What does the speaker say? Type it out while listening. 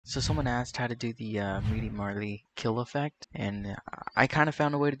So someone asked how to do the MeatyMarley kill effect, and I kind of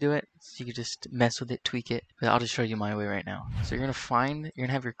found a way to do it. So you could just mess with it, tweak it. But I'll just show you my way right now. So you're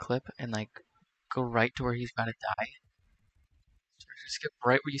gonna have your clip and like go right to where he's about to die. So just skip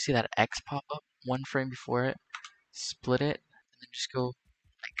right where you see that X pop up, one frame before it. Split it, and then just go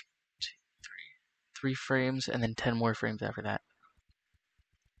like 2, 3 frames, and then 10 more frames after that.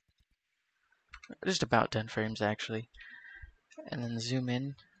 Just about 10 frames actually. And then zoom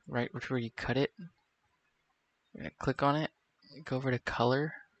in right where you cut it. You're gonna click on it, go over to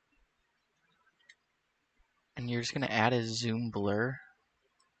color, and you're just gonna add a zoom blur,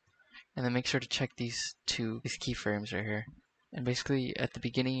 and then make sure to check these keyframes right here. And basically at the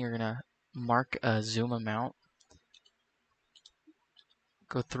beginning you're gonna mark a zoom amount,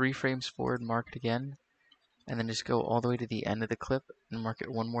 go 3 frames forward, mark it again, and then just go all the way to the end of the clip and mark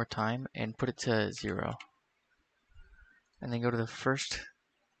it one more time and put it to 0. And then go to the first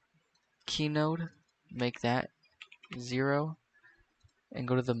key node, make that 0, and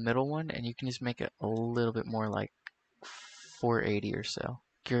go to the middle one, and you can just make it a little bit more like 480 or so.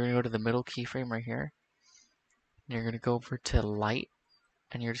 You're gonna go to the middle keyframe right here, and you're gonna go over to light,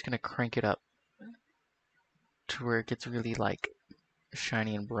 and you're just gonna crank it up to where it gets really like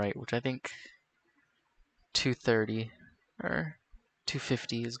shiny and bright, which I think 230 or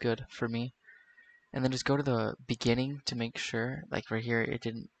 250 is good for me. And then just go to the beginning to make sure, like right here,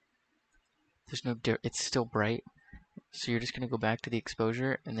 it's still bright. So you're just gonna go back to the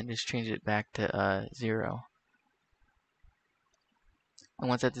exposure and then just change it back to 0. And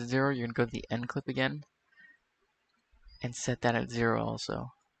once that's 0, you're gonna go to the end clip again and set that at 0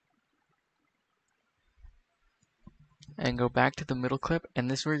 also. And go back to the middle clip, and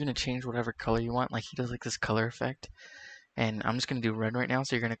this is where you're gonna change whatever color you want. Like he does like this color effect, and I'm just gonna do red right now.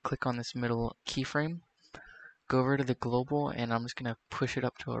 So you're gonna click on this middle keyframe, go over to the global, and I'm just gonna push it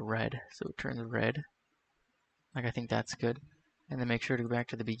up to a red, so it turns red. Like I think that's good. And then make sure to go back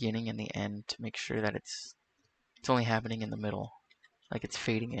to the beginning and the end to make sure that it's only happening in the middle, like it's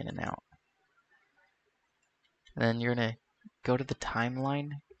fading in and out. And then you're gonna go to the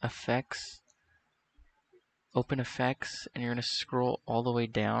timeline, effects, open effects, and you're gonna scroll all the way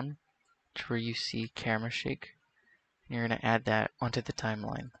down to where you see camera shake, and you're gonna add that onto the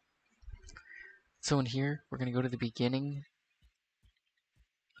timeline. So in here, we're gonna go to the beginning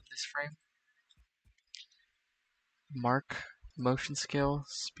of this frame, mark motion scale,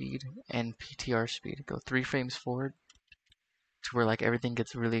 speed, and PTR speed. Go 3 frames forward to where like everything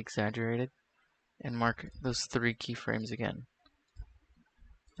gets really exaggerated, and mark those 3 keyframes again.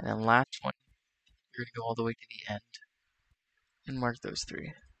 And then last one, you're gonna go all the way to the end and mark those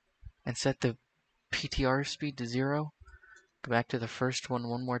 3. And set the PTR speed to 0. Go back to the first one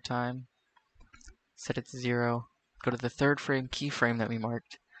more time, set it to 0. Go to the 3rd frame keyframe that we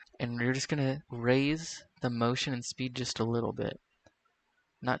marked, and you're just gonna raise the motion and speed just a little bit.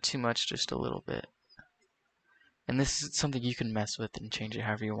 Not too much, just a little bit. And this is something you can mess with and change it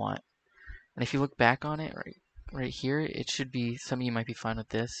however you want. And if you look back on it right here, it should be, some of you might be fine with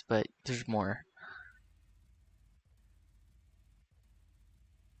this, but there's more.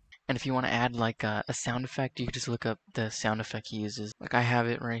 And if you want to add like a sound effect, you can just look up the sound effect he uses. Like I have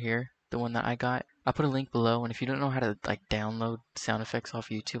it right here, the one that I got. I'll put a link below, and if you don't know how to like download sound effects off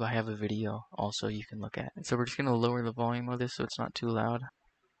YouTube, I have a video also you can look at. And so we're just gonna lower the volume of this so it's not too loud.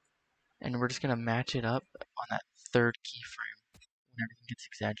 And we're just gonna match it up on that 3rd keyframe when everything gets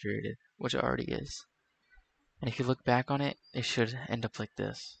exaggerated, which it already is. And if you look back on it, it should end up like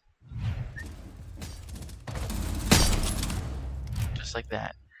this. Just like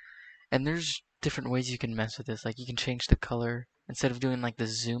that. And there's different ways you can mess with this. Like you can change the color. Instead of doing like the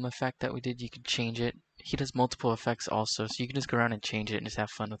zoom effect that we did, you can change it. He does multiple effects also, so you can just go around and change it and just have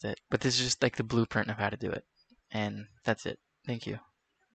fun with it. But this is just like the blueprint of how to do it. And that's it. Thank you.